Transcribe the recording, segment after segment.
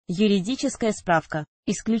Юридическая справка.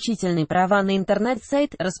 Исключительные права на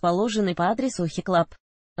интернет-сайт, расположенный по адресу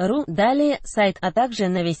hiklab.ru. Далее, сайт, а также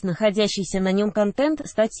на весь находящийся на нем контент,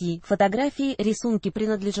 статьи, фотографии, рисунки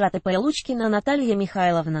принадлежат ИП Лучкина Наталья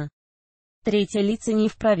Михайловна. Третье лицо не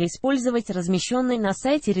вправе использовать размещенные на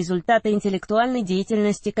сайте результаты интеллектуальной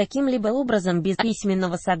деятельности каким-либо образом без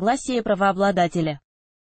письменного согласия правообладателя.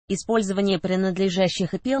 Использование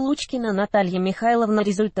принадлежащих ИП Лучкина Наталья Михайловна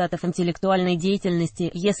результатов интеллектуальной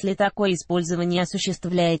деятельности, если такое использование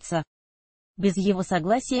осуществляется без его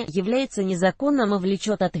согласия, является незаконным и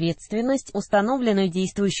влечет ответственность, установленную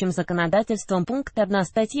действующим законодательством пункт 1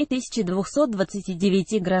 статьи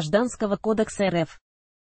 1229 Гражданского кодекса РФ.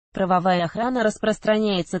 Правовая охрана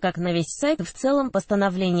распространяется как на весь сайт в целом.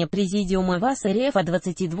 Постановление Президиума ВАС РФ от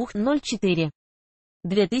 22.04.2008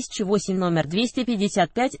 номер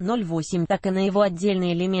 255/08, так и на его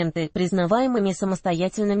отдельные элементы, признаваемыми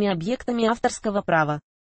самостоятельными объектами авторского права.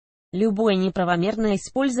 Любое неправомерное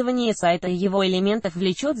использование сайта и его элементов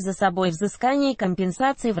влечет за собой взыскание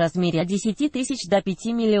компенсации в размере от 10 тысяч до 5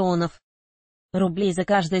 миллионов рублей за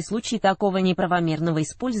каждый случай такого неправомерного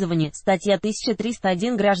использования. Статья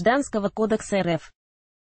 1301 Гражданского кодекса РФ.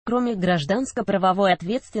 Кроме гражданско-правовой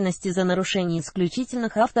ответственности за нарушение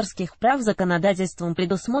исключительных авторских прав законодательством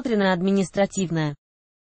предусмотрена административная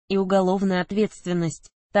и уголовная ответственность.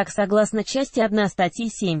 Так, согласно части 1 статьи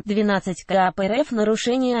 7.12 КАП РФ,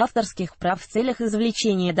 нарушение авторских прав в целях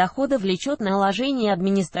извлечения дохода влечет наложение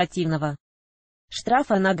административного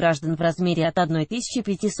штрафа на граждан в размере от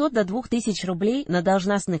 1500 до 2000 рублей, на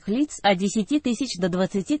должностных лиц от 10 тысяч до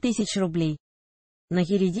 20 тысяч рублей, на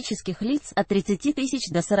юридических лиц от 30 тысяч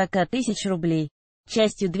до 40 тысяч рублей.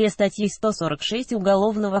 Частью 2 статьи 146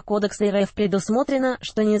 Уголовного кодекса РФ предусмотрено,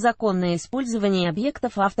 что незаконное использование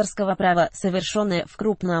объектов авторского права, совершенное в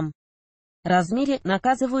крупном размере,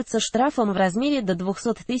 наказывается штрафом в размере до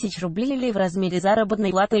 200 тысяч рублей или в размере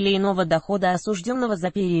заработной платы или иного дохода осужденного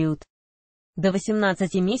за период до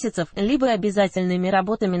 18 месяцев, либо обязательными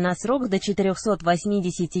работами на срок до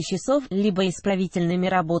 480 часов, либо исправительными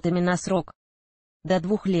работами на срок до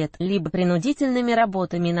 2 лет, либо принудительными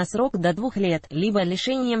работами на срок до 2 лет, либо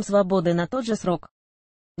лишением свободы на тот же срок.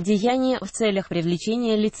 Деяния в целях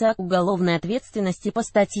привлечения лица к уголовной ответственности по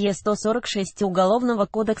статье 146 Уголовного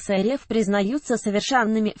кодекса РФ признаются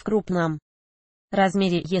совершенными в крупном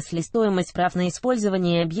размере, если стоимость прав на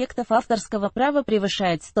использование объектов авторского права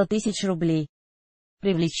превышает 100 тысяч рублей.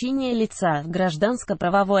 Привлечение лица к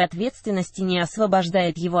гражданско-правовой ответственности не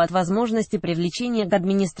освобождает его от возможности привлечения к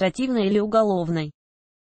административной или уголовной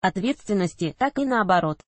ответственности, так и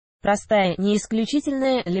наоборот. Простая, не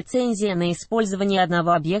исключительная лицензия на использование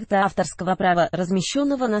одного объекта авторского права,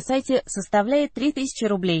 размещенного на сайте, составляет 3000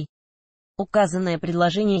 рублей. Указанное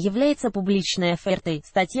предложение является публичной офертой.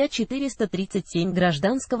 Статья 437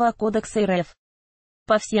 Гражданского кодекса РФ.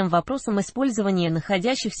 По всем вопросам использования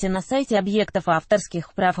находящихся на сайте объектов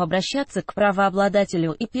авторских прав обращаться к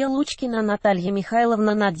правообладателю ИП Лучкина Наталья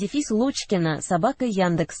Михайловна _Лучкина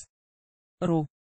 @Яндекс.ру.